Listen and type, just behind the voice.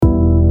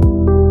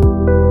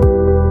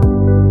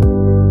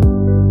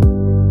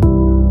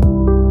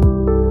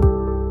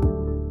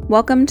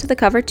Welcome to the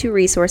Cover 2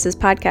 Resources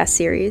podcast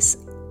series,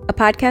 a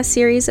podcast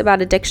series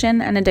about addiction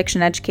and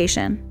addiction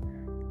education.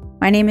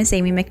 My name is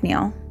Amy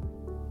McNeil.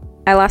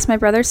 I lost my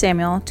brother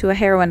Samuel to a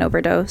heroin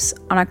overdose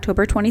on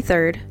October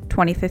 23,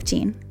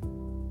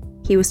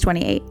 2015. He was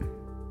 28.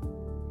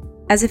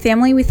 As a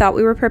family, we thought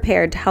we were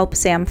prepared to help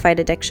Sam fight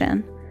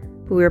addiction,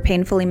 but we were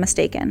painfully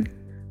mistaken.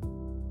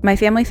 My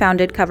family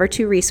founded Cover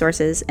 2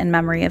 Resources in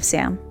memory of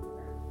Sam.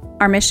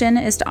 Our mission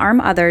is to arm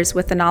others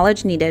with the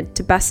knowledge needed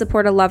to best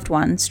support a loved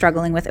one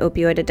struggling with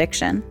opioid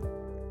addiction.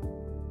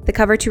 The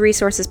Cover 2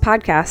 Resources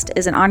podcast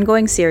is an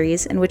ongoing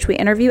series in which we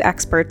interview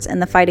experts in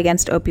the fight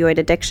against opioid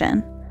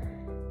addiction.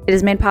 It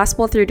is made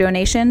possible through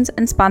donations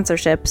and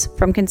sponsorships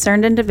from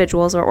concerned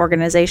individuals or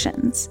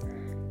organizations.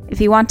 If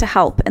you want to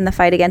help in the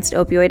fight against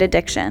opioid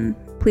addiction,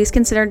 please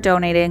consider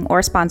donating or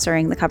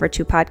sponsoring the Cover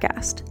 2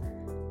 podcast.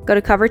 Go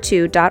to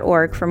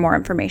cover2.org for more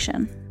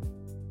information.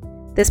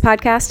 This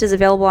podcast is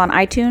available on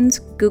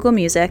iTunes, Google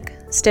Music,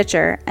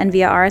 Stitcher, and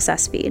via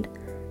RSS feed.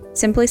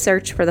 Simply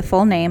search for the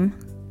full name,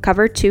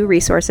 Cover 2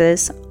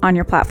 Resources, on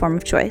your platform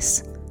of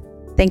choice.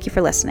 Thank you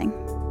for listening.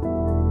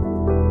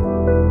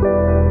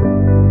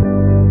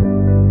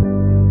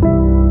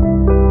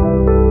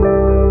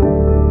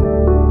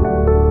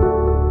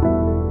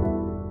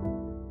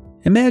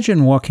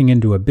 Imagine walking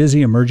into a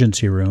busy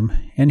emergency room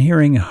and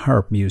hearing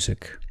harp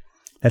music.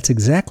 That's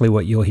exactly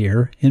what you'll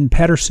hear in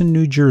Paterson,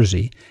 New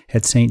Jersey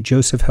at St.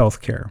 Joseph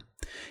Healthcare.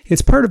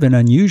 It's part of an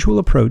unusual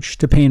approach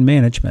to pain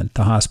management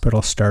the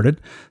hospital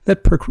started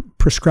that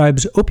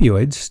prescribes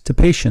opioids to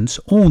patients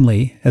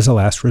only as a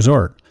last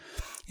resort,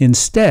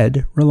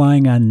 instead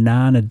relying on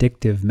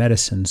non-addictive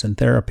medicines and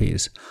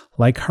therapies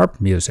like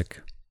harp music.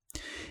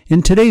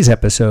 In today's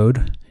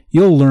episode,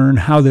 you'll learn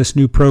how this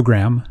new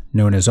program,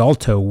 known as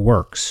Alto,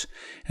 works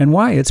and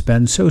why it's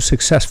been so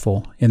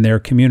successful in their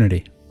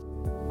community.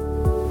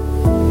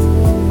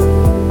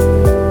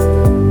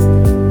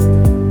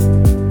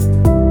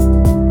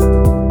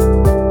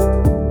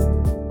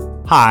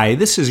 Hi,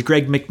 this is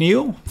Greg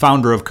McNeil,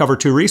 founder of Cover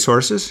 2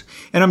 Resources,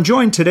 and I'm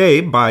joined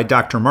today by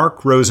Dr.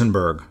 Mark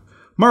Rosenberg.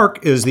 Mark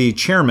is the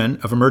chairman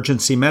of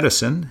emergency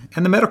medicine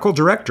and the medical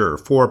director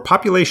for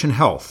population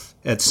health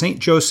at St.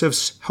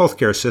 Joseph's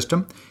Healthcare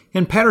System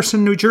in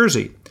Paterson, New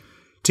Jersey.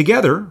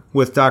 Together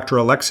with Dr.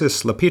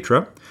 Alexis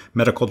Lepitra,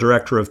 medical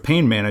director of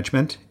pain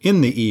management in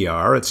the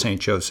ER at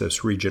St.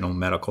 Joseph's Regional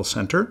Medical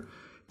Center,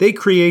 they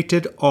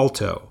created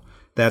Alto,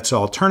 that's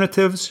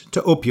Alternatives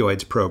to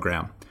Opioids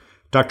program.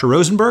 Dr.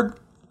 Rosenberg,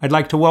 I'd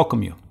like to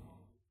welcome you.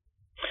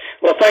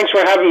 Well, thanks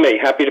for having me.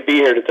 Happy to be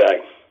here today.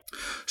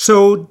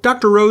 So,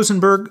 Dr.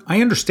 Rosenberg,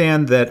 I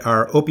understand that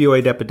our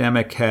opioid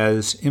epidemic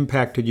has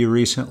impacted you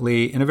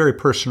recently in a very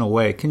personal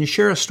way. Can you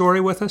share a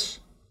story with us?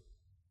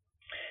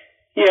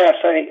 Yes,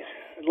 I'd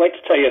like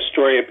to tell you a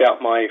story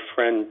about my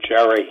friend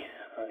Jerry.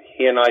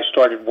 He and I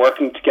started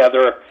working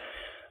together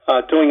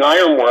doing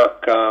iron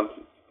work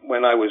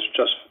when I was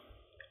just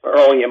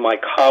early in my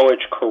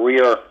college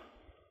career.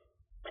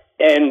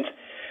 And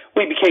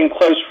we became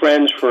close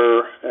friends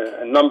for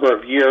a number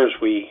of years.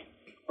 We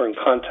were in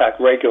contact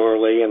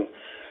regularly and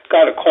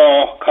got a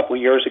call a couple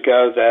of years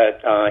ago that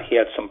he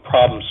had some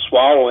problems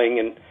swallowing,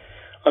 and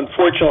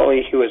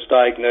unfortunately he was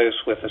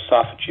diagnosed with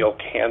esophageal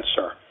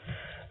cancer.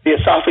 The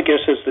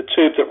esophagus is the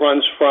tube that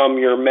runs from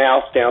your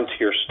mouth down to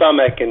your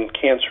stomach, and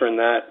cancer in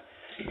that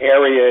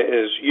area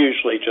is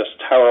usually just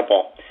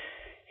terrible.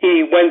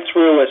 He went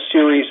through a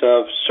series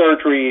of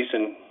surgeries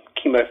and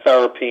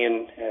chemotherapy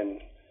and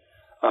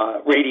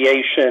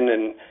radiation,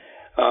 and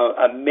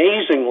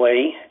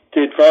amazingly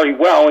did very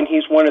well, and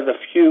he's one of the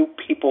few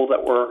people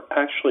that were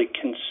actually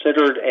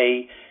considered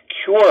a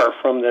cure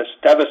from this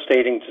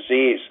devastating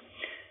disease.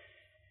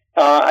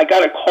 I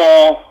got a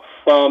call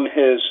from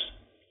his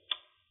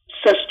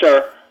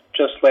sister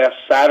just last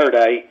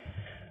Saturday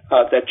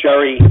that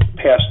Jerry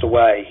passed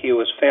away. He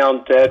was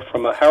found dead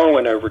from a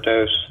heroin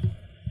overdose,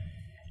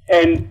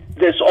 and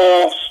this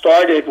all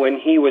started when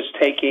he was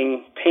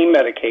taking pain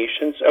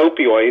medications,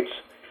 opioids,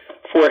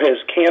 for his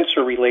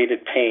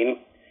cancer-related pain,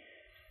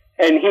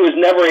 and he was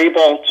never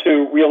able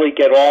to really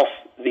get off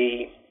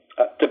the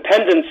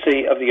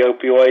dependency of the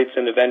opioids,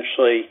 and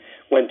eventually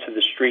went to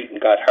the street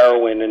and got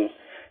heroin and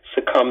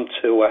succumbed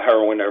to a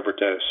heroin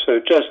overdose.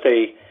 So just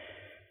a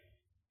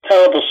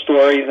terrible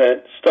story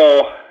that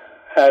still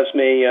has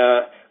me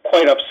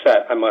quite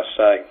upset, I must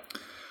say.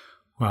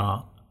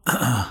 Well,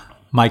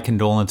 my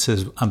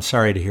condolences. I'm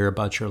sorry to hear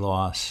about your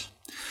loss.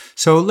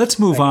 So let's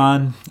move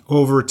on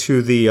over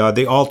to the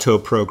Alto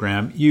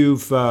program.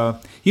 You've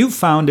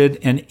founded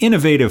an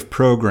innovative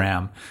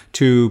program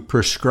to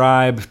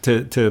prescribe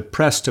to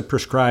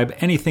prescribe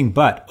anything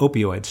but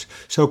opioids.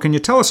 So can you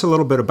tell us a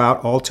little bit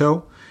about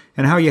Alto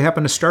and how you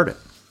happen to start it?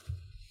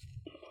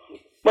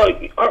 Well,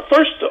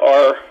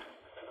 our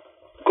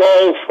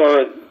goal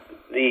for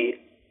the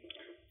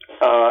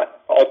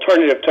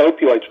Alternative to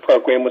Opioids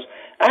program was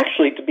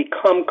actually to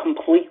become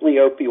completely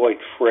opioid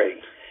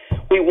free.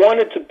 We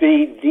wanted to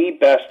be the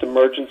best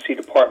emergency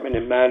department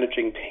in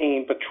managing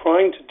pain, but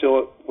trying to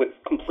do it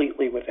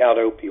completely without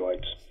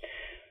opioids.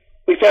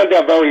 we found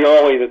out very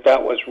early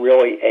that was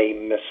really a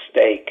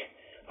mistake.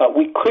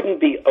 We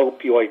couldn't be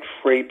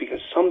opioid-free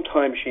because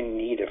sometimes you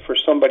need it for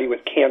somebody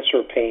with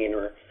cancer pain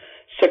or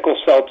sickle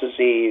cell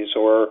disease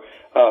or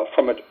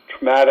from a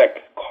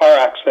traumatic car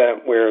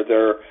accident where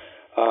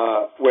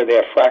they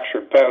have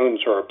fractured bones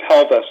or a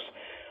pelvis.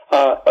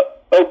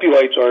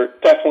 Opioids are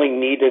definitely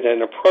needed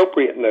and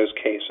appropriate in those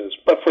cases.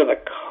 But for the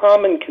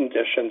common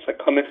conditions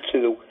that come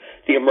into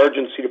the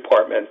emergency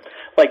department,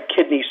 like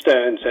kidney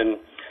stones and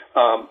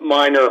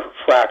minor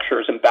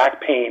fractures and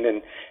back pain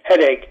and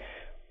headache,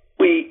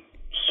 we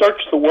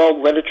searched the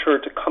world literature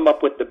to come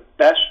up with the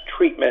best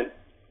treatment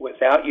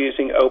without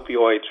using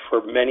opioids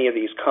for many of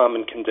these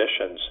common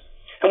conditions.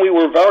 And we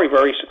were very,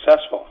 very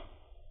successful.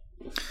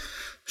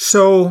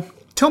 So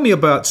tell me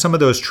about some of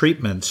those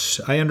treatments.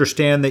 I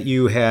understand that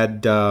you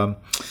had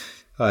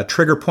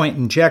trigger point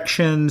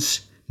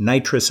injections,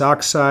 nitrous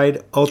oxide,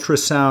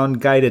 ultrasound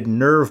guided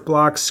nerve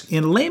blocks.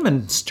 In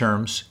layman's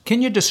terms,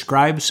 can you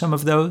describe some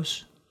of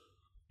those?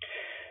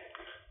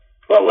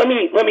 Well, let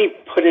me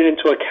put it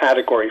into a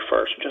category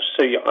first, just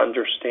so you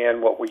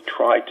understand what we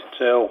tried to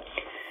do,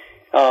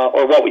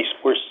 or what we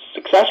were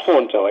successful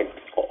in doing.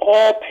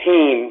 All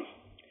pain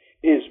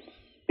is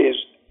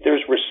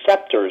there's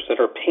receptors that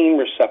are pain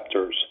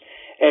receptors,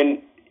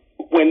 and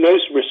when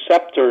those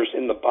receptors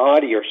in the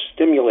body are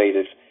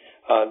stimulated,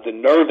 the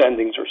nerve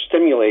endings are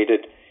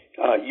stimulated,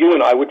 you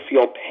and I would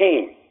feel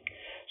pain.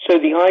 So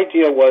the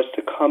idea was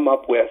to come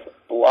up with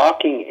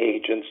blocking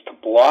agents to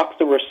block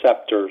the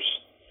receptors,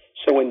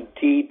 so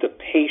indeed the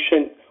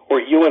patient or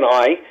you and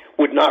I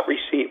would not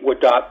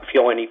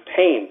feel any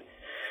pain.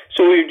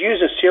 So we would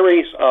use a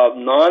series of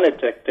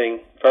non-addicting,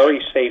 very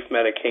safe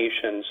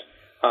medications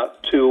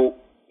to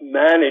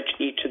manage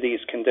each of these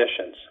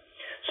conditions.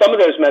 Some of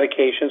those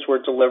medications were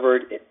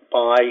delivered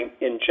by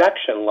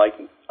injection, like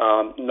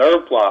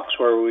nerve blocks,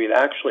 where we would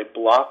actually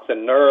block the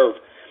nerve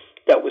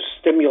that was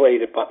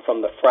stimulated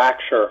from the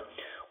fracture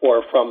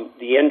or from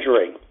the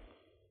injury.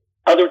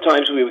 Other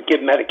times we would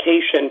give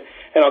medication,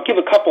 and I'll give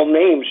a couple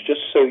names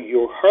just so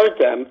you heard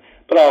them,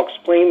 but I'll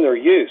explain their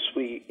use.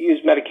 We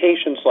use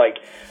medications like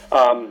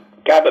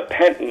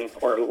gabapentin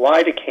or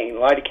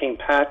lidocaine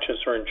patches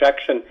or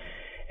injection,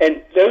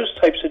 and those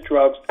types of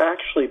drugs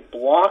actually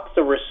block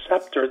the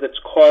receptor that's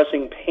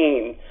causing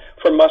pain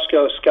for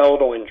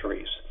musculoskeletal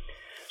injuries.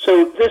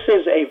 So this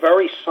is a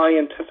very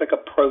scientific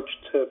approach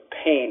to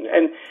pain,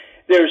 and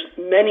there's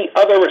many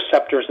other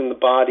receptors in the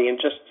body, and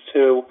just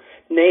to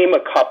name a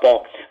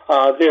couple,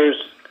 there's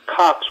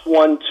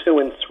COX-1, 2,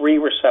 and 3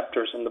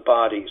 receptors in the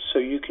body, so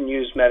you can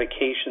use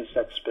medications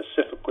that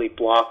specifically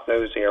block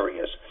those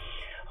areas.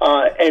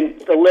 And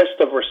the list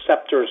of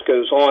receptors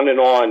goes on,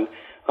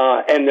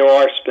 and there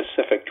are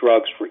specific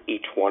drugs for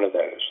each one of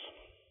those.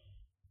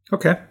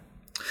 Okay.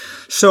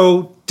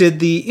 So did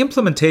the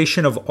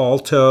implementation of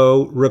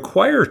Alto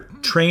require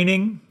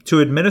training to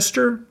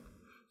administer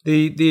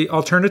the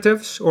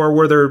alternatives, or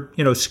were there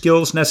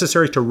skills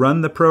necessary to run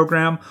the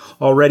program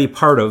already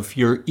part of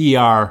your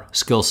ER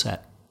skill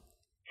set?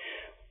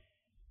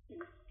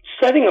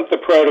 Setting up the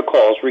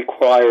protocols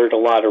required a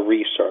lot of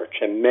research,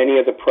 and many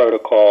of the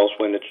protocols,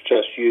 when it's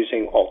just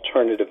using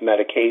alternative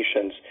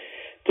medications,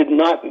 did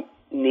not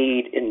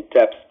need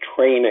in-depth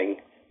training,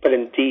 but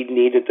indeed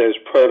needed those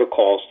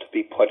protocols to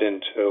be put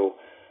into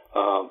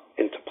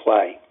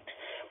play.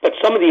 But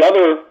some of the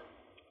other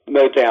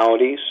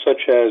modalities,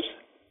 such as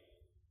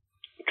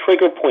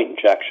trigger point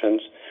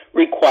injections,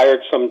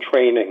 required some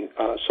training.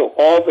 So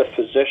all the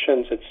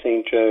physicians at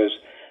St. Joe's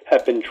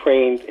have been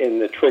trained in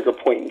the trigger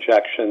point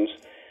injections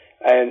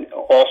and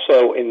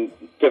also in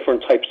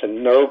different types of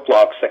nerve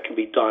blocks that can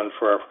be done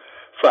for a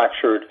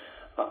fractured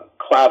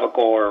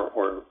clavicle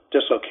or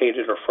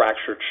dislocated or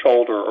fractured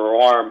shoulder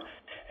or arm.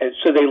 And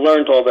so they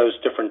learned all those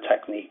different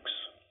techniques.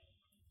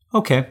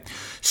 Okay.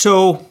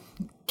 So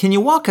can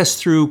you walk us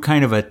through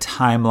kind of a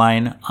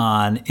timeline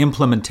on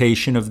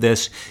implementation of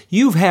this?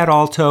 You've had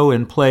Alto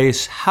in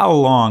place how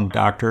long,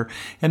 Doctor?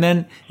 And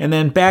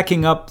then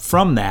backing up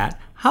from that,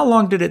 how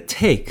long did it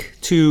take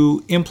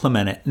to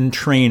implement it and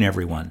train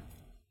everyone?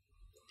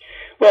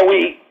 Well,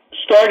 we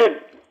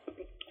started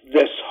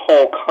this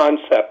whole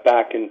concept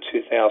back in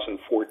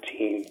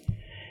 2014.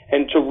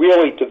 And to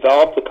really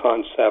develop the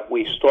concept,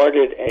 we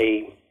started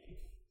a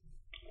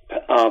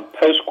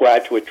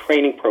postgraduate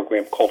training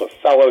program called a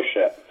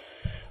fellowship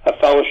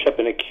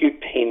in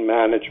acute pain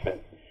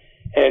management.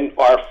 And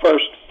our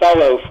first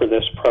fellow for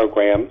this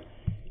program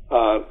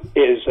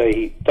is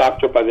a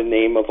doctor by the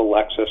name of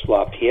Alexis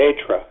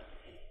LaPietra.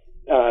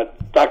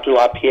 Dr.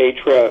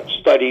 LaPietra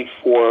studied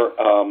for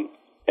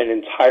an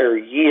entire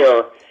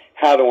year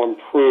how to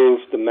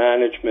improve the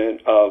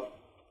management of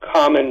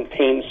common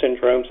pain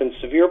syndromes and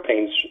severe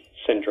pain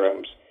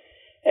syndromes.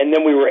 And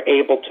then we were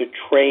able to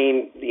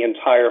train the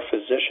entire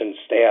physician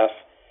staff,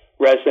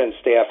 resident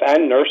staff,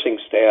 and nursing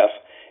staff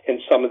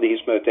in some of these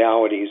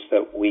modalities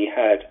that we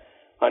had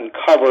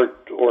uncovered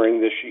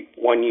during this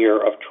 1 year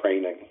of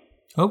training.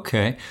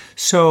 Okay.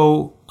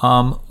 So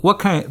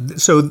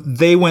so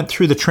they went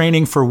through the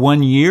training for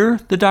 1 year,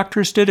 the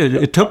doctors did?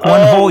 It took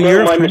one whole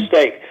year? My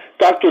mistake.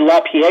 Dr.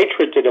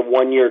 LaPietra did a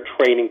one-year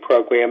training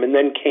program and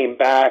then came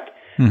back,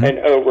 and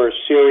over a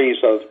series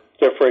of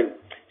different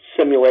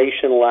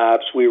simulation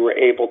labs, we were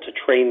able to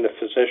train the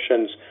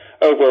physicians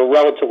over a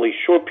relatively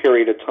short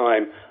period of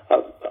time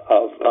of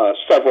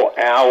several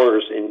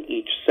hours in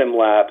each sim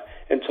lab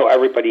until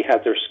everybody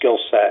had their skill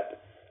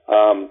set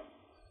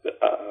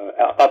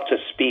up to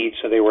speed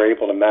so they were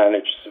able to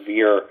manage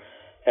severe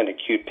and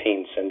acute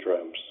pain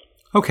syndromes.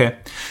 Okay.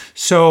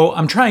 So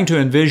I'm trying to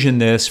envision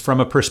this from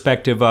a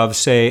perspective of,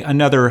 say,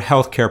 another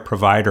healthcare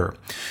provider.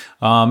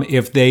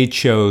 If they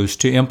chose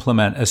to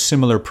implement a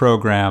similar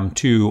program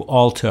to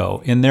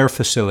Alto in their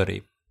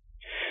facility.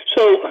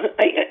 So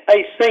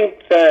I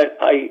think that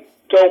I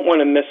don't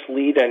want to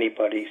mislead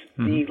anybody.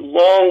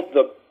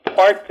 The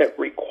part that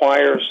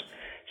requires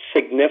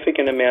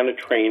significant amount of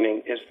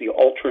training is the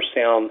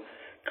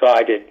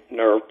ultrasound-guided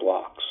nerve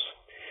blocks.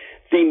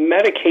 The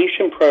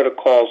medication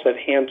protocols that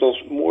handles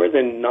more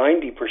than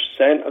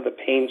 90% of the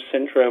pain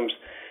syndromes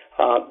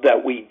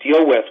that we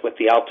deal with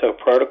the Alto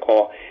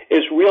protocol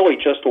is really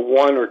just a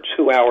 1 or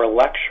 2 hour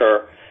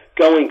lecture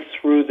going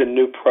through the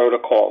new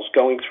protocols,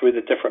 going through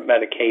the different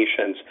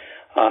medications,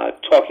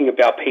 talking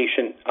about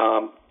patient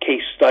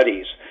case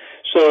studies.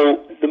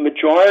 So the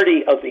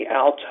majority of the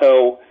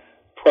Alto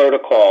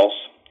protocols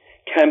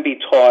can be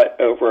taught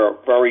over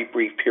a very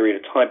brief period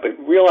of time, but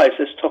realize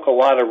this took a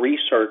lot of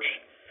research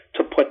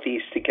to put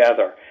these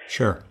together.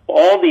 Sure.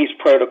 All these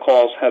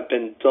protocols have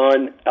been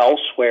done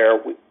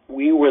elsewhere.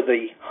 We were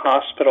the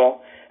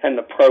hospital and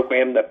the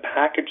program that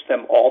packaged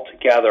them all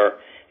together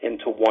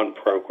into one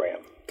program.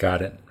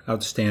 Got it.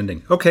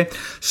 Outstanding. Okay.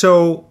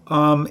 So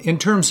in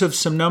terms of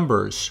some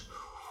numbers,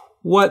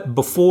 what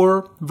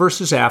before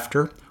versus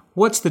after,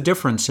 what's the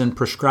difference in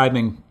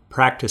prescribing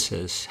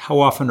practices? How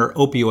often are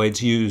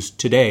opioids used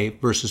today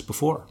versus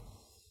before?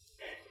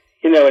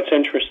 You know, it's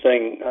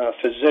interesting.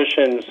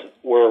 Physicians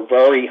were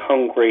very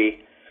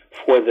hungry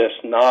for this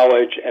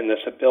knowledge and this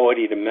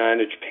ability to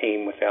manage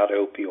pain without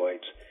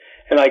opioids.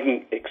 And I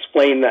can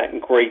explain that in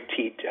great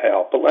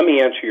detail. But let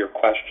me answer your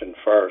question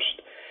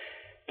first.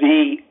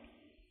 The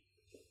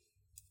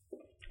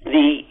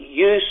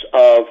use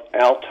of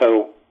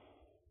Alto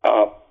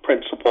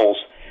principles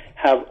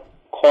have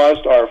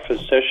caused our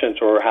physicians,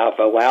 or have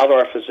allowed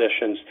our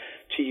physicians,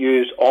 to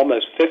use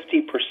almost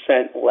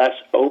 50% less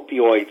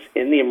opioids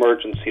in the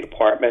emergency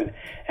department,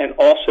 and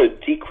also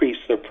decrease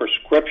the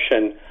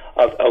prescription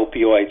of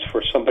opioids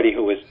for somebody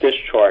who is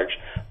discharged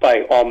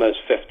by almost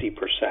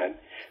 50%.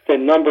 The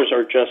numbers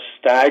are just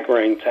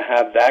staggering to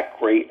have that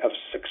great of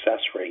success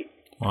rate.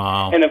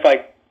 Wow. And if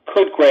I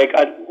could, Greg,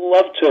 I'd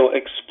love to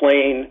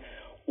explain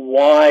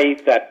why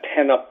that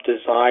pent-up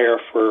desire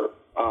for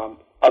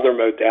other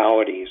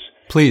modalities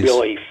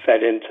really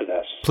fed into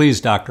this.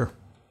 Please, doctor.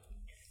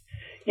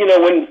 You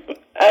know,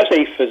 as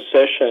a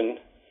physician,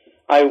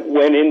 I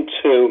went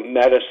into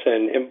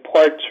medicine in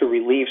part to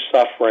relieve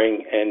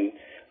suffering and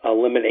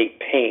eliminate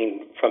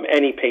pain from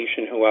any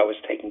patient who I was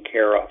taking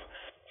care of.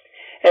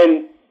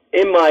 And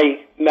in my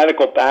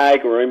medical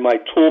bag, or in my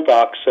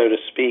toolbox, so to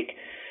speak,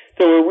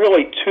 there were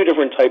really two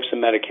different types of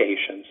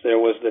medications. There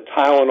was the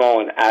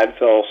Tylenol and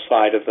Advil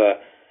side of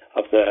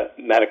the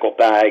medical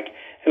bag,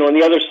 and on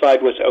the other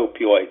side was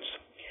opioids.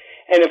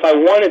 And if I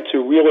wanted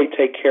to really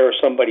take care of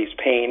somebody's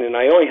pain, and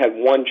I only had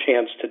one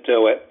chance to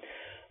do it,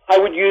 I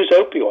would use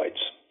opioids.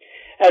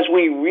 As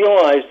we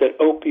realized that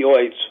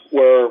opioids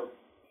were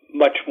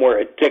much more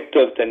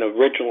addictive than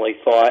originally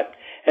thought,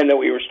 and that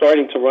we were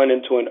starting to run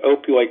into an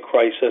opioid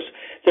crisis,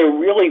 there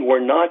really were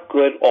not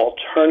good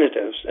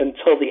alternatives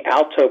until the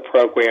Alto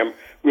program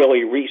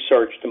really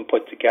researched and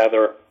put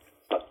together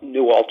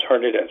new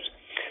alternatives.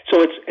 So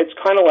it's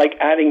kind of like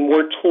adding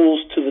more tools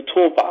to the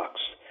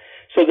toolbox.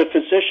 So the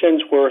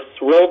physicians were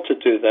thrilled to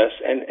do this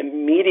and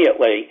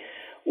immediately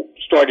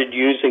started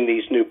using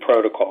these new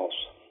protocols.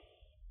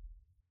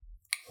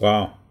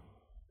 Wow.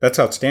 That's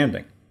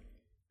outstanding.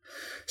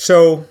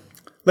 So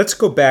let's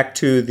go back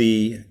to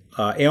the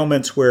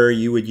ailments where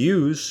you would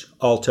use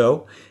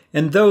Alto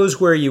and those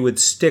where you would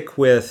stick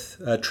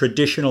with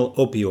traditional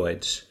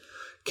opioids.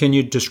 Can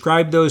you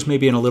describe those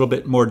maybe in a little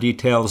bit more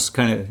details,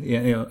 kind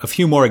of a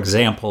few more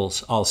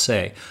examples, I'll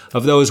say,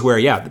 of those where,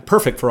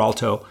 perfect for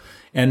Alto,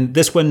 and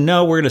this one,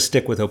 no, we're going to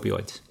stick with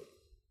opioids?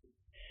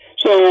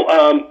 So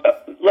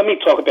let me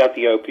talk about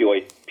the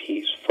opioid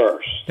piece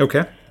first.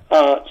 Okay.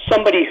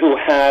 Somebody who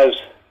has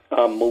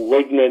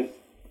malignant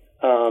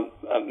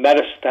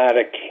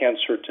metastatic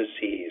cancer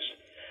disease,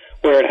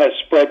 where it has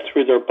spread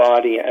through their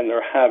body and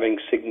they're having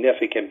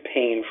significant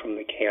pain from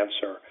the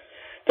cancer,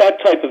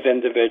 that type of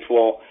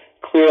individual,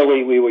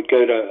 clearly we would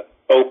go to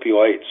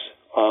opioids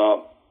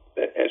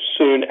as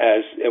soon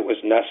as it was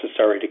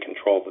necessary to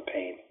control the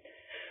pain.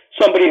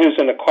 Somebody who's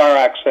in a car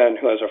accident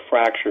who has a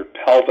fractured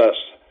pelvis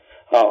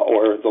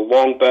or the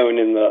long bone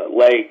in the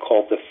leg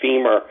called the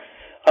femur,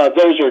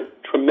 those are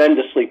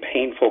tremendously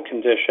painful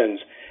conditions,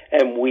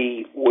 and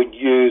we would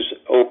use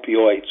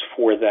opioids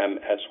for them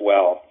as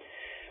well.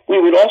 We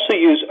would also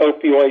use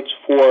opioids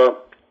for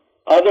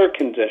other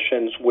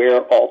conditions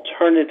where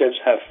alternatives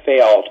have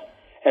failed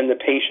and the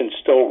patient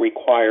still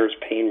requires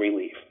pain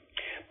relief.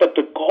 But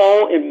the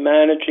goal in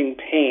managing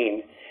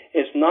pain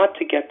is not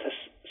to get to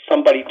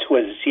somebody to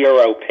a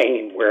zero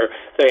pain where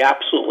they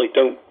absolutely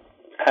don't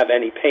have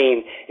any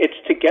pain. It's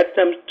to get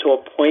them to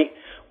a point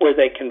where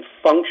they can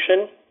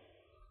function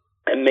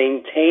and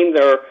maintain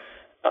their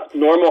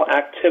normal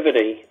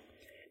activity.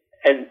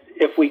 And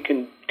if we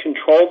can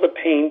control the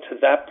pain to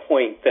that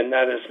point, then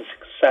that is a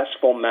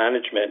successful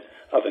management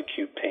of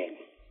acute pain.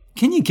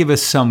 Can you give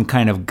us some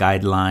kind of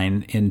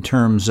guideline in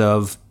terms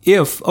of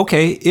if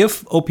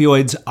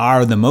opioids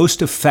are the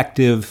most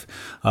effective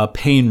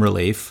pain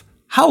relief,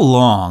 how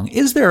long?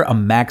 Is there a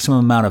maximum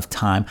amount of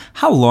time?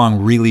 How long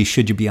really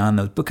should you be on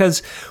those?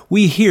 Because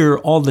we hear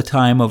all the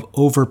time of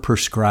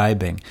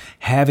overprescribing,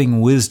 having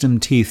wisdom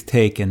teeth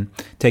taken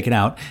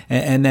out,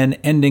 and then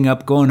ending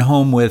up going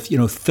home with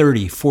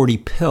 30, 40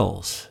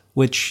 pills,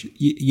 which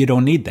you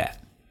don't need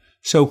that.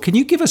 So can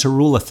you give us a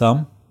rule of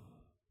thumb?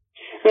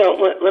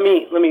 Well, let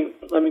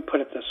me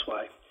put it this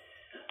way.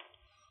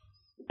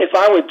 If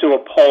I would do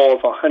a poll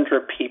of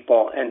 100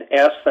 people and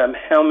ask them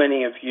how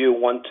many of you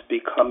want to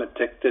become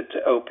addicted to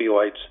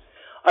opioids,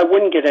 I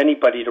wouldn't get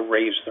anybody to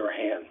raise their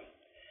hand.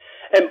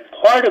 And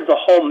part of the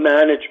whole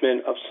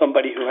management of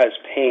somebody who has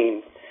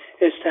pain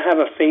is to have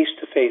a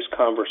face-to-face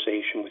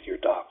conversation with your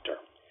doctor.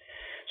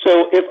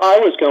 So if I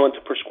was going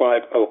to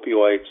prescribe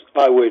opioids,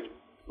 I would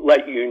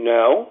let you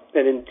know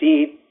that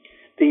indeed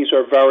these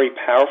are very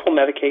powerful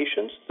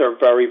medications. They're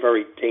very,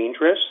 very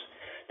dangerous.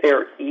 They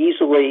are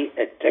easily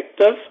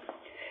addictive.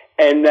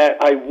 And that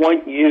I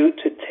want you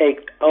to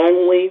take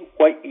only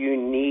what you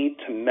need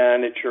to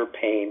manage your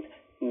pain,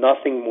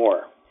 nothing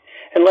more.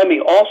 And let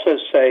me also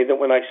say that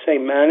when I say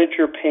manage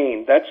your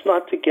pain, that's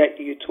not to get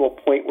you to a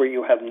point where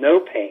you have no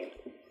pain.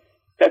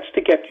 That's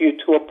to get you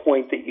to a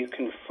point that you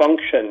can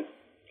function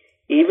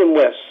even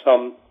with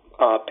some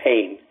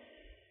pain.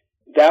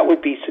 That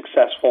would be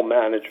successful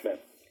management.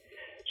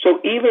 So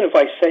even if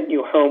I sent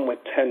you home with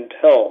 10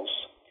 pills,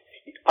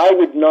 I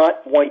would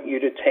not want you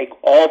to take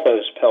all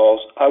those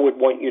pills. I would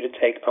want you to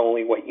take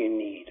only what you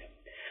need.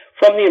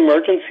 From the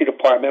emergency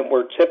department,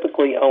 we're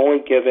typically only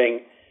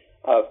giving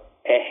a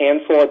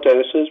handful of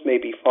doses,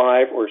 maybe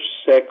 5 or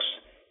 6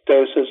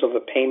 doses of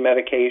a pain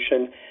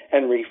medication,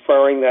 and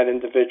referring that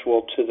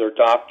individual to their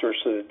doctor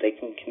so that they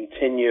can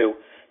continue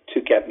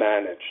to get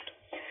managed.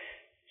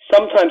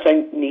 Sometimes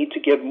I need to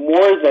give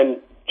more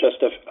than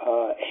just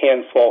a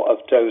handful of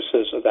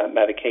doses of that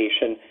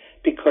medication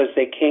because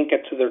they can't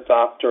get to their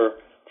doctor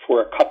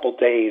for a couple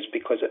days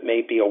because it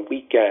may be a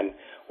weekend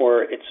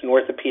or it's an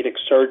orthopedic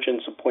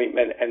surgeon's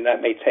appointment and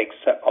that may take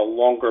a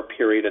longer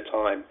period of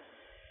time.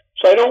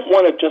 So I don't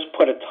want to just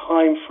put a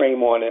time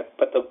frame on it,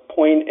 but the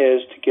point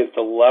is to give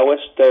the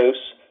lowest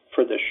dose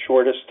for the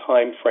shortest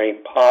time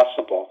frame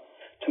possible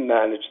to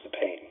manage the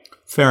pain.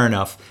 Fair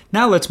enough.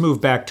 Now let's move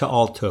back to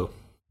Alto.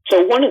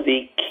 So one of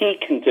the key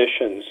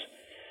conditions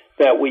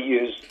that we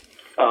use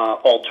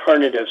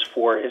alternatives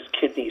for is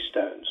kidney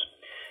stones.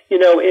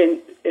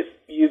 If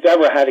you've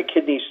ever had a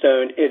kidney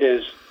stone, it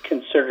is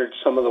considered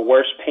some of the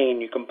worst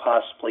pain you can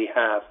possibly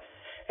have.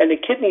 And a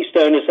kidney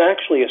stone is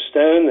actually a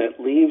stone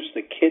that leaves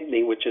the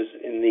kidney, which is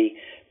in the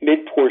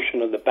mid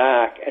portion of the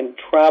back, and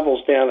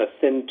travels down a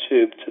thin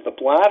tube to the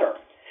bladder.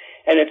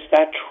 And it's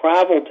that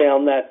travel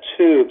down that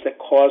tube that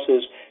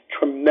causes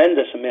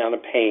tremendous amount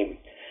of pain.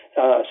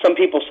 Some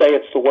people say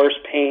it's the worst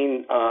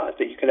pain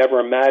that you can ever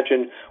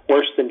imagine,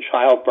 worse than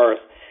childbirth.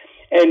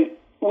 And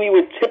we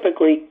would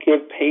typically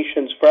give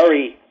patients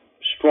very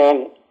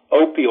strong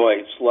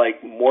opioids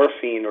like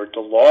morphine or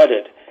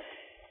Dilaudid.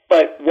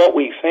 But what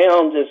we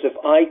found is if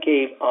I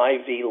gave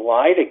IV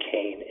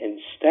lidocaine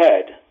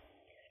instead,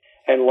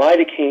 and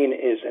lidocaine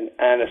is an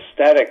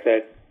anesthetic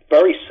that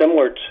very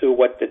similar to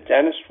what the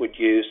dentist would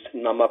use to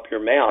numb up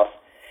your mouth,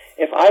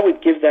 if I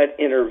would give that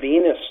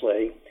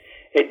intravenously,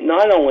 it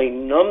not only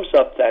numbs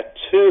up that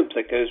tube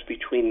that goes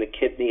between the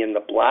kidney and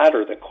the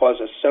bladder that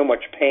causes so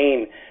much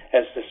pain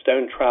as the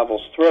stone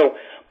travels through,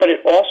 but it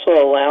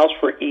also allows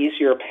for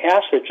easier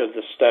passage of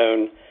the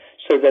stone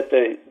so that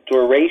the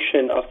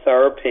duration of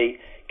therapy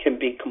can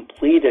be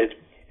completed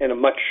in a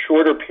much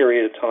shorter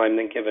period of time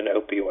than given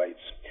opioids.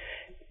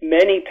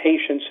 Many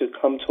patients who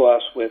come to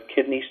us with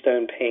kidney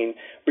stone pain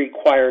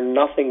require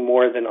nothing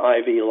more than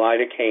IV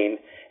lidocaine,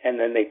 and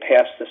then they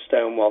pass the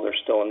stone while they're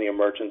still in the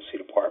emergency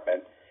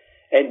department.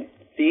 And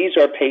these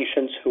are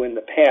patients who in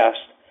the past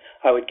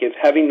I would give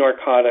heavy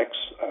narcotics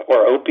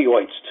or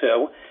opioids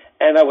to,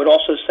 and I would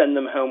also send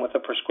them home with a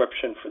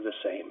prescription for the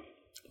same.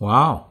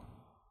 Wow.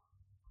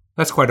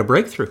 That's quite a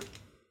breakthrough.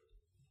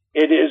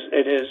 It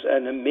is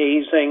an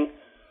amazing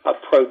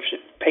approach.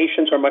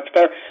 Patients are much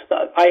better.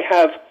 I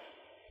have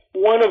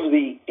one of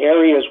the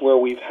areas where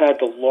we've had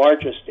the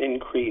largest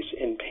increase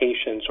in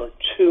patients are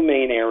two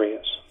main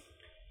areas.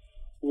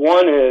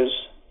 One is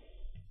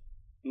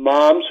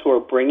moms who are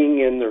bringing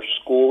in their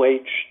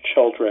school-age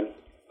children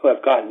who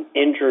have gotten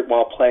injured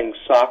while playing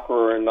soccer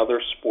or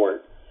another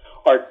sport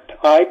are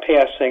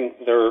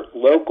bypassing their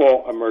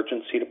local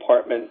emergency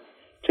department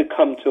to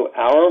come to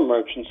our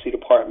emergency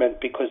department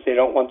because they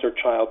don't want their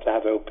child to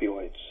have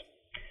opioids.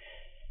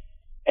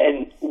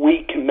 and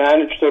we can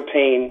manage their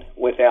pain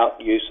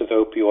without use of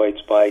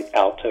opioids by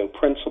Alto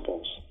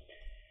principles.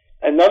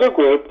 Another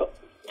group,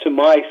 to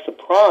my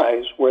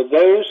surprise, were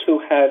those who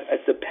had a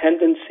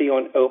dependency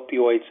on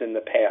opioids in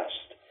the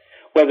past,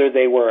 whether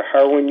they were a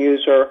heroin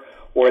user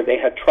or they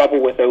had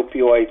trouble with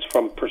opioids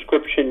from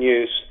prescription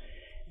use,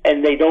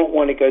 and they don't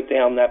want to go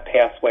down that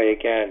pathway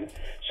again.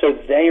 So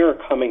they are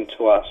coming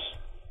to us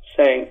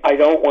saying, I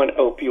don't want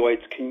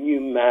opioids. Can you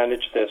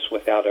manage this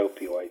without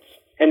opioids?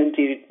 And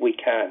indeed, we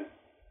can.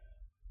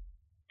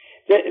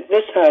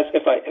 This has,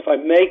 if I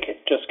may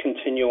just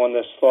continue on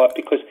this thought,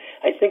 because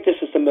I think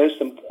this is the most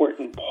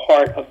important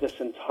part of this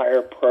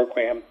entire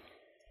program.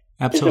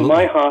 Absolutely. Is in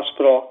my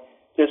hospital,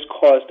 this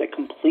caused a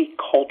complete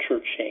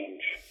culture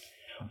change.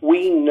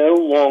 We no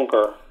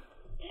longer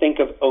think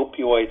of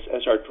opioids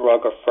as our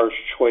drug of first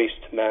choice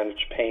to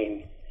manage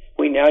pain.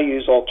 We now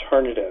use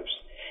alternatives,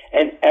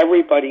 and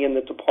everybody in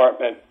the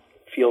department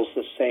feels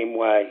the same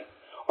way.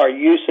 Our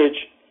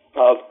usage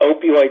of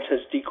opioids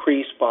has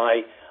decreased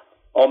by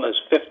almost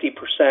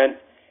 50%,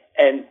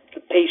 and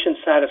the patient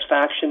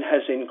satisfaction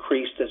has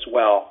increased as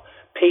well.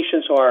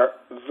 Patients are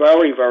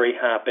very, very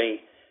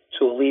happy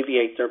to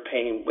alleviate their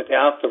pain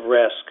without the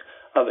risk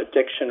of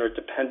addiction or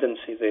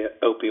dependency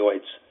that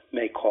opioids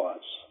may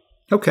cause.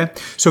 Okay.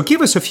 So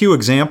give us a few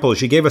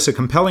examples. You gave us a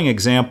compelling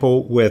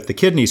example with the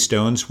kidney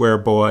stones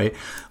where,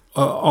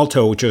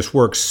 Alto just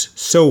works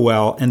so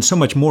well and so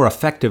much more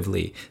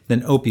effectively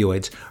than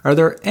opioids. Are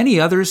there any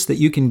others that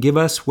you can give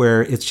us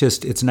where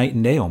it's night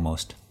and day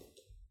almost?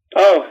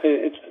 Oh,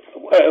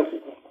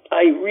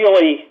 I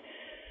really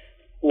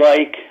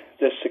like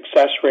the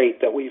success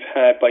rate that we've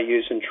had by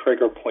using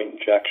trigger point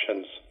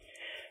injections.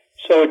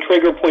 So a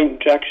trigger point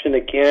injection,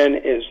 again,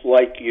 is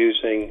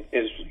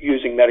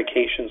using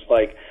medications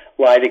like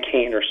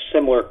lidocaine or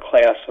similar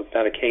class of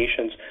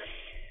medications.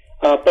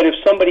 But if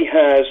somebody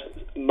has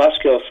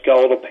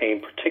musculoskeletal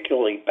pain,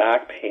 particularly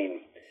back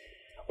pain,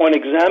 on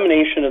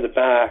examination of the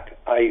back,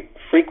 I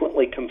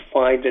frequently can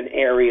find an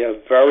area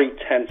of very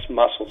tense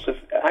muscles. It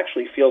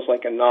actually feels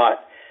like a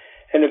knot.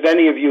 And if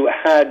any of you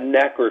had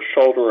neck or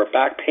shoulder or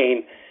back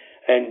pain,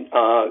 and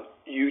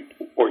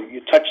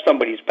you touch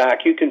somebody's back,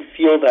 you can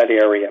feel that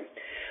area.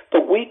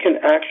 But we can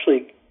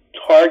actually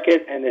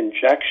target an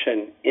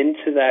injection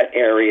into that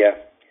area,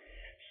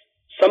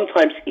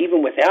 sometimes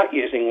even without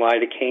using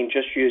lidocaine,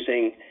 just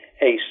using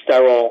a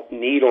sterile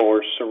needle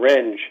or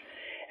syringe.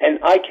 And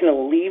I can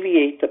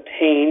alleviate the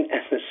pain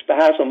and the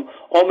spasm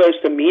almost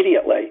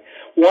immediately.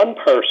 One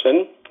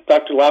person,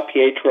 Dr.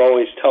 LaPietro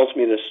always tells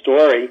me this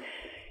story,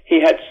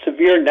 he had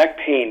severe neck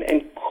pain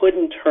and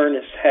couldn't turn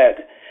his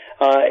head.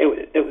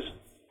 It was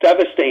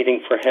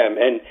devastating for him,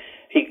 and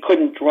he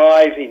couldn't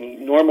drive. He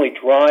normally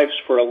drives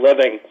for a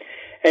living.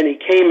 And he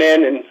came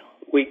in, and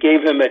we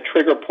gave him a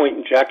trigger point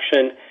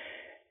injection,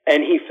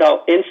 and he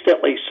felt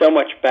instantly so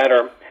much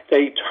better that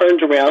he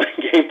turned around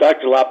and gave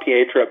Dr.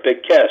 LaPietro a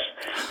big kiss.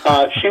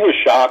 She was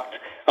shocked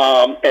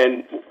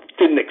and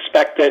didn't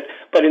expect it,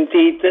 but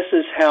indeed, this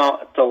is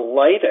how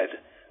delighted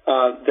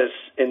this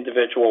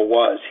individual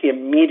was. He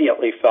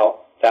immediately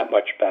felt that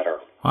much better.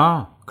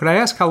 Wow. Could I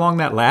ask how long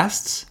that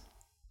lasts?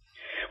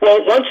 Well,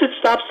 once it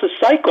stops the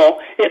cycle,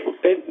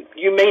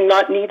 you may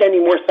not need any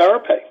more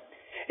therapy.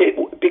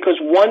 Because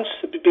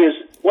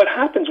what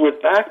happens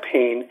with back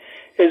pain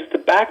is the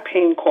back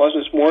pain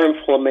causes more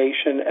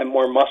inflammation and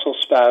more muscle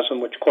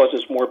spasm, which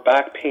causes more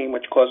back pain,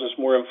 which causes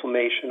more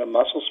inflammation and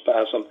muscle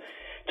spasm.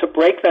 To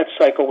break that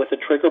cycle with a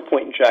trigger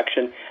point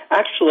injection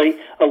actually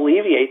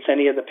alleviates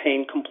any of the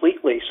pain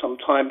completely.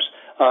 Sometimes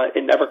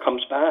it never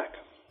comes back.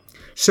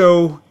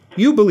 So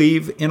you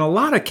believe in a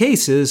lot of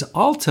cases,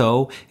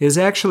 Alto is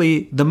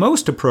actually the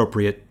most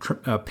appropriate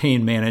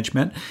pain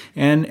management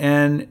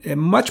and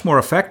much more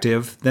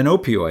effective than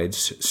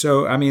opioids.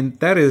 So, I mean,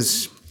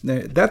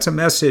 that's a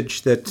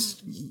message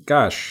that's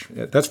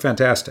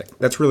fantastic.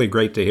 That's really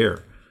great to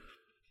hear.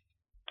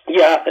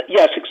 Yeah,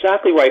 yes,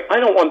 exactly right.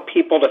 I don't want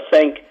people to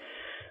think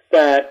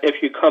that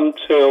if you come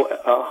to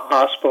a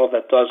hospital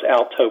that does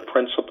Alto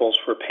principles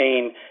for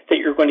pain, that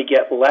you're going to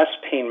get less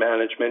pain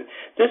management.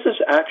 This is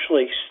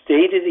actually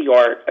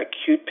state-of-the-art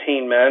acute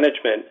pain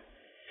management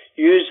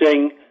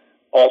using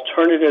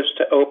alternatives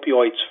to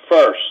opioids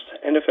first.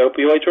 And if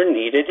opioids are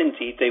needed,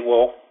 indeed, they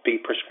will be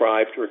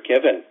prescribed or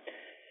given.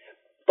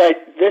 But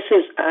this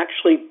is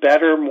actually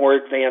better, more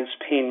advanced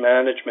pain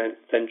management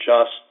than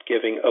just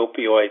giving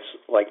opioids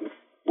like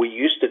we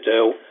used to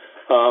do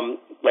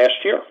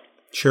last year.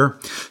 Sure.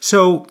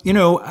 So,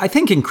 I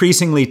think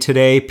increasingly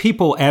today,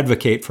 people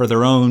advocate for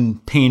their own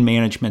pain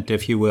management,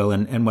 if you will,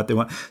 and what they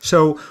want.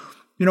 So,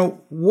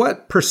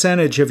 what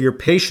percentage of your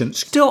patients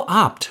still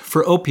opt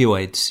for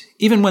opioids,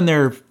 even when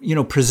they're,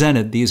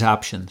 presented these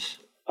options?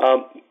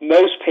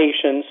 Most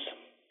patients,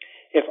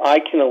 if I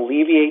can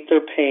alleviate their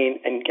pain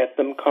and get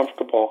them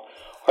comfortable,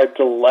 are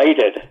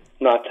delighted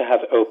not to have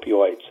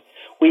opioids.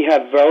 We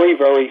have very,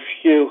 very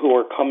few who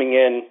are coming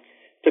in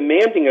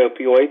demanding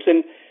opioids,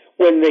 and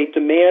when they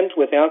demand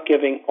without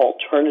giving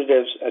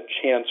alternatives a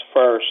chance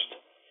first,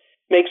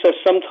 makes us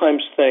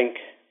sometimes think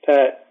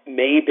that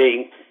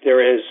maybe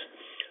there is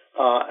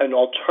an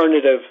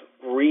alternative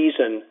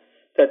reason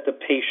that the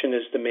patient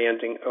is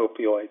demanding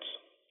opioids.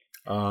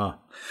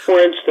 For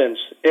instance,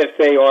 if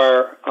they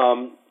are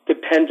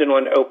dependent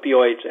on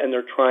opioids and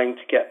they're trying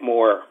to get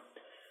more,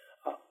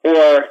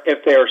 or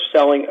if they are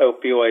selling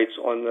opioids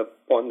on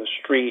the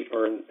street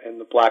or in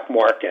the black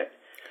market,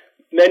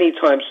 many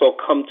times they'll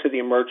come to the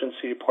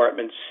emergency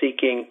department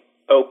seeking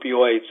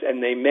opioids,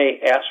 and they may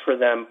ask for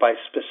them by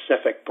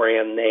specific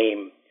brand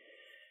name.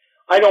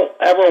 I don't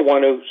ever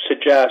want to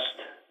suggest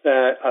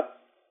that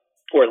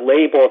or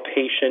label a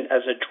patient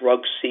as a drug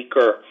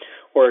seeker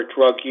or a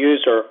drug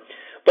user,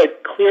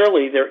 but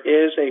clearly there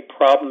is a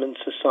problem in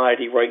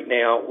society right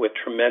now with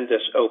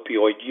tremendous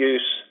opioid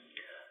use,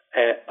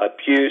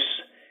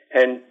 abuse,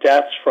 and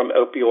deaths from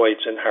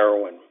opioids and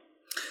heroin.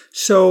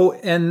 So,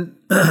 and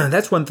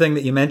that's one thing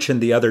that you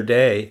mentioned the other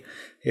day,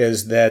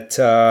 is that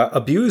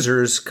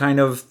abusers kind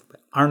of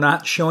are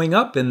not showing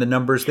up in the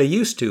numbers they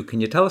used to.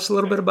 Can you tell us a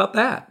little bit about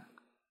that?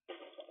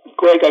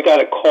 Greg, I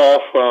got a call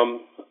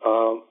from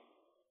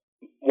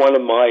one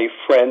of my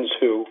friends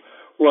who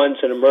runs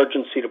an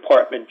emergency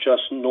department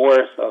just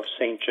north of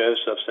St.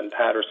 Joseph's in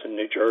Paterson,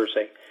 New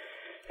Jersey.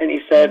 And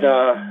he said,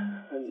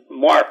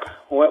 Mark,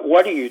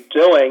 what are you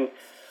doing?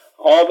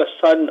 All of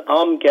a sudden,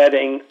 I'm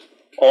getting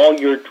all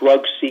your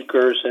drug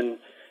seekers and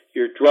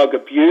your drug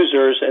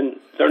abusers, and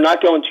they're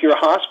not going to your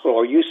hospital.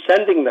 Are you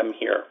sending them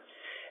here?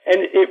 And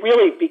it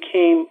really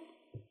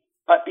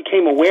I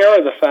became aware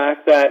of the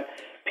fact that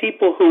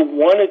people who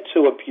wanted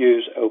to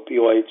abuse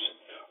opioids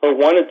or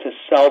wanted to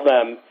sell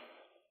them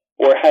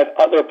or had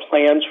other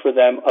plans for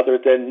them other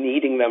than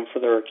needing them for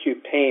their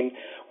acute pain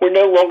were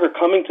no longer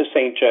coming to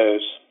St.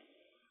 Joe's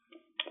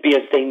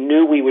because they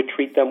knew we would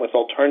treat them with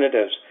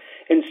alternatives.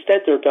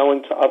 Instead, they're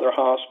going to other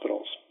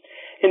hospitals.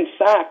 In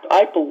fact,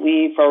 I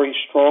believe very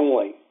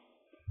strongly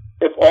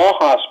if all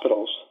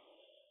hospitals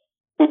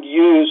would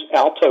use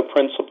ALTO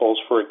principles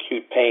for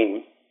acute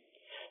pain,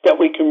 that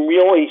we can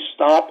really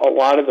stop a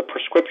lot of the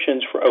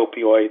prescriptions for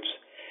opioids,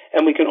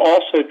 and we can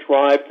also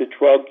drive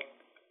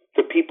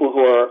the people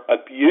who are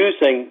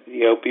abusing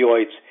the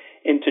opioids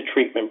into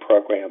treatment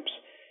programs.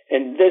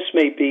 And this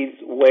may be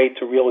the way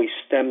to really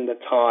stem the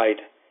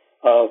tide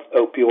of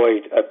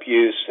opioid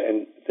abuse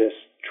and this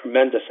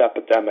tremendous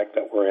epidemic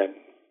that we're in.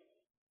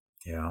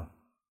 Yeah.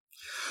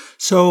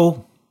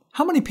 So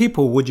how many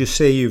people would you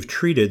say you've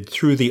treated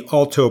through the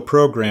ALTO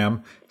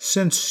program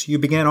since you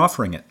began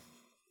offering it?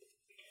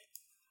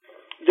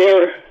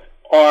 There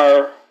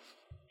are,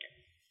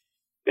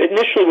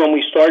 initially when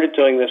we started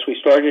doing this, we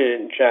started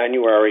in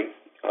January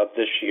of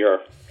this year.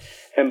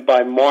 And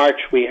by March,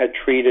 we had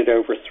treated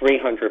over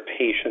 300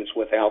 patients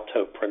with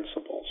ALTO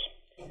principles.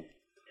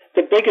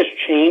 The biggest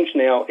change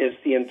now is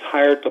the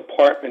entire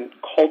department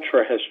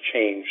culture has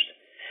changed.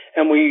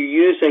 And we're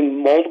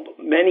using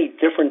many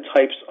different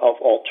types of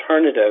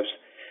alternatives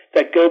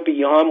that go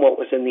beyond what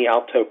was in the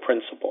ALTO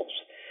principles.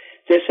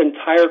 This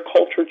entire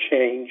culture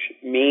change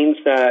means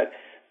that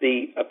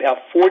about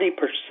 40%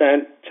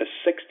 to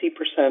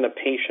 60% of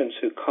patients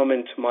who come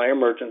into my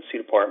emergency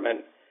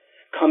department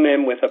come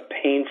in with a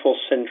painful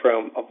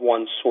syndrome of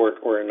one sort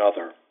or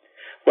another,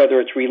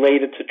 whether it's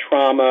related to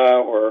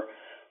trauma or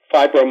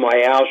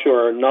fibromyalgia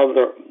or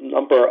another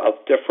number of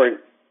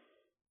different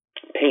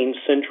pain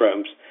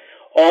syndromes.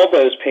 All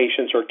those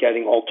patients are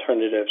getting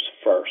alternatives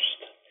first.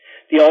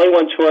 The only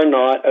ones who are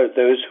not are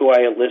those who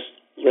I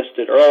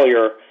listed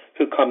earlier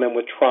who come in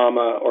with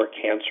trauma or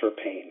cancer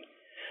pain.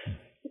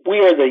 We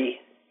are the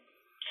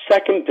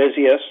second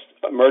busiest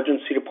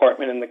emergency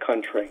department in the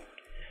country.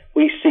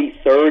 We see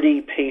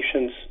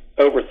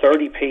over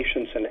 30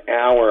 patients an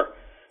hour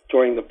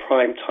during the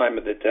prime time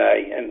of the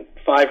day and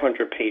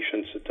 500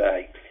 patients a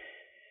day.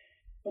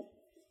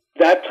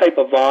 That type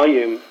of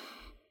volume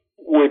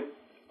would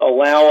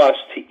allow us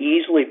to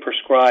easily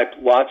prescribe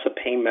lots of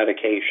pain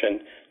medication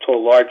to a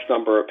large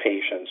number of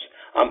patients.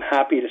 I'm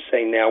happy to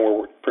say now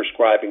we're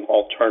prescribing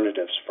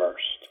alternatives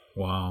first.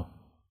 Wow.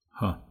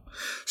 Huh.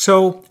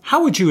 So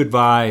how would you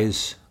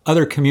advise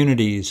other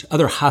communities,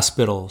 other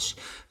hospitals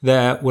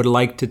that would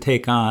like to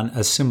take on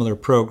a similar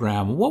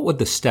program? What would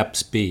the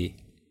steps be?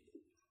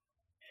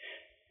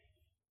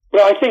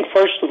 Well, I think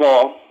first of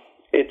all,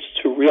 it's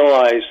to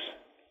realize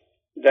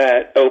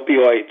that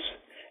opioids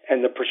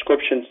and the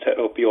prescriptions to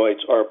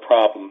opioids are a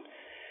problem.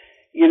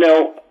 You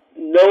know,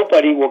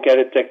 nobody will get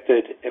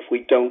addicted if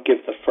we don't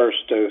give the first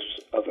dose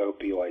of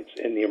opioids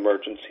in the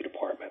emergency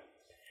department.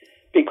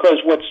 Because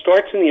what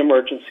starts in the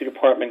emergency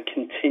department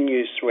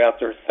continues throughout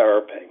their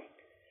therapy.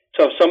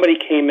 So if somebody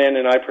came in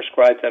and I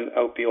prescribed them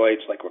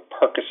opioids like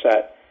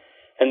Percocet,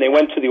 and they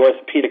went to the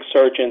orthopedic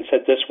surgeon and said,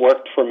 this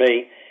worked for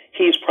me,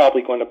 he's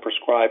probably going to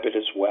prescribe it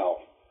as well.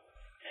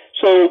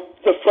 So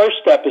the first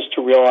step is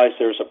to realize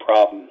there's a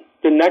problem.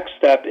 The next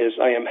step is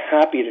I am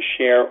happy to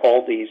share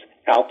all these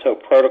ALTO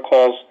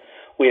protocols.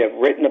 We have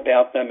written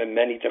about them in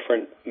many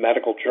different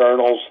medical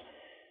journals.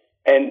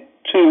 And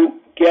to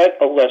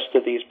get a list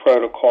of these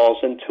protocols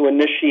and to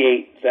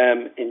initiate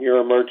them in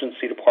your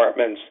emergency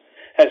departments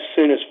as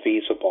soon as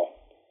feasible.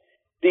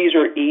 These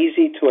are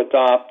easy to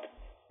adopt,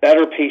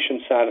 better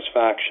patient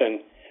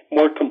satisfaction,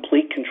 more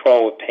complete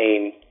control of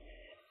pain,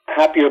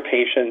 happier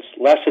patients,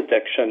 less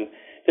addiction.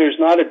 There's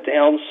not a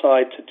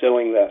downside to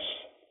doing this.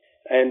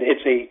 And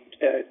it's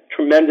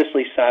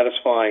tremendously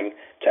satisfying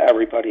to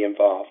everybody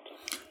involved.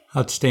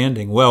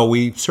 Outstanding. Well,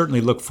 we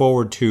certainly look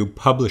forward to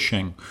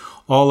publishing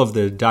all of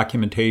the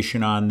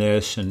documentation on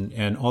this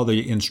and all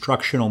the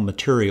instructional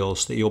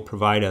materials that you'll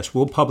provide us.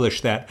 We'll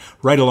publish that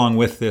right along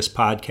with this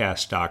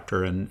podcast,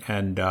 Doctor, and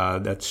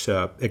that's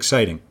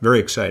exciting, very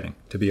exciting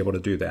to be able to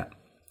do that.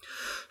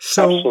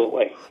 So,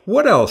 absolutely.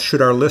 What else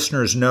should our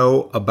listeners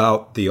know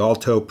about the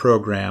Alto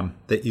program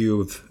that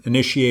you've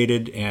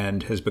initiated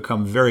and has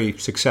become very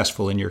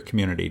successful in your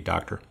community,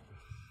 Doctor?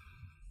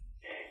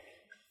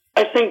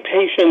 I think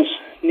patients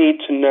need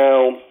to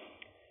know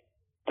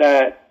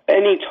that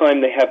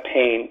anytime they have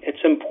pain,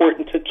 it's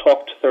important to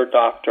talk to their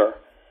doctor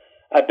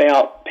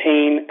about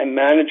pain and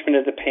management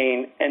of the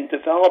pain and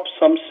develop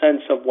some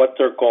sense of what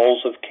their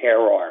goals of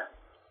care are.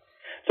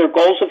 Their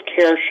goals of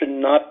care should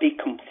not be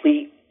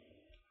complete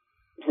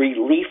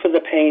relief of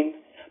the pain,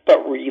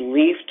 but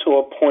relief to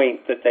a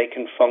point that they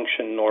can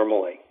function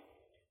normally.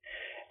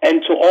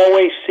 And to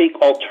always seek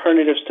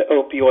alternatives to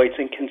opioids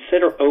and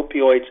consider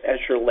opioids as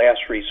your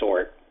last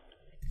resort.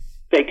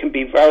 They can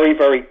be very,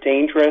 very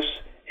dangerous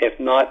if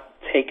not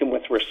taken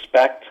with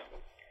respect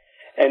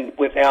and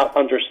without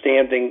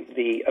understanding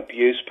the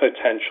abuse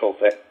potential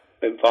that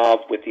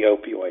involved with the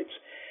opioids.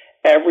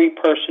 Every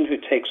person who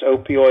takes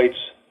opioids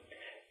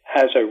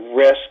has a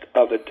risk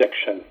of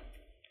addiction.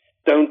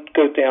 Don't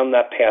go down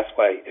that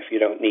pathway if you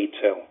don't need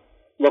to.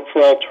 Look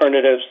for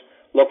alternatives.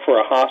 Look for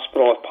a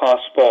hospital, if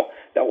possible,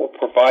 that will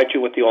provide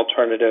you with the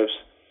alternatives.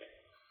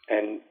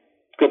 And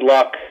good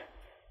luck,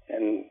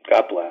 and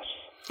God bless.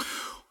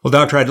 Well,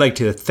 Doctor, I'd like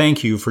to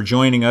thank you for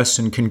joining us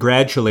and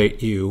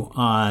congratulate you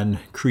on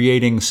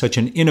creating such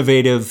an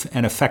innovative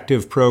and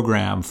effective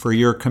program for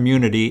your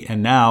community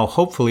and now,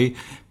 hopefully,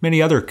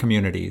 many other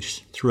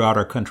communities throughout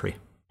our country.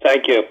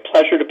 Thank you.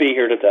 Pleasure to be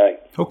here today.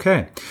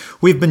 Okay.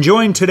 We've been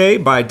joined today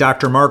by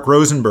Dr. Mark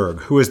Rosenberg,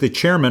 who is the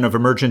chairman of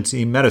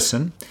emergency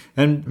medicine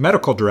and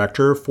medical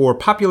director for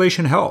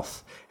population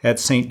health at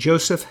St.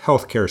 Joseph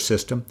Healthcare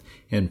System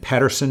in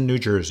Paterson, New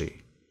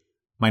Jersey.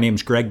 My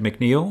name's Greg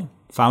McNeil,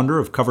 founder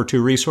of Cover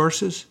 2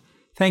 Resources.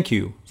 Thank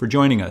you for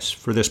joining us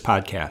for this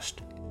podcast.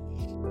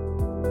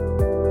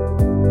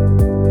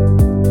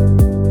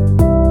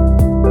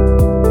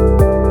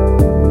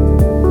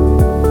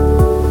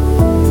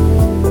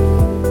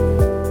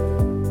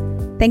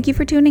 Thank you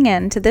for tuning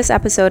in to this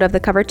episode of the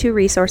Cover 2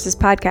 Resources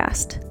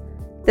podcast.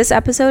 This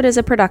episode is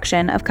a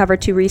production of Cover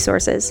 2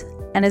 Resources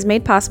and is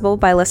made possible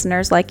by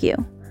listeners like you.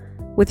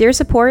 With your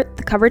support,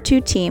 the Cover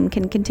 2 team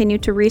can continue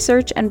to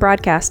research and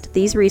broadcast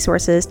these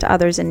resources to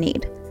others in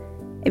need.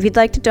 If you'd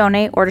like to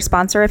donate or to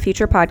sponsor a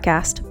future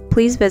podcast,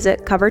 please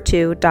visit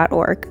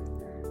cover2.org.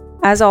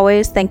 As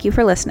always, thank you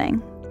for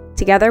listening.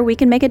 Together, we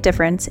can make a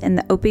difference in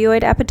the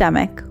opioid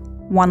epidemic,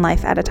 one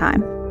life at a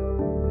time.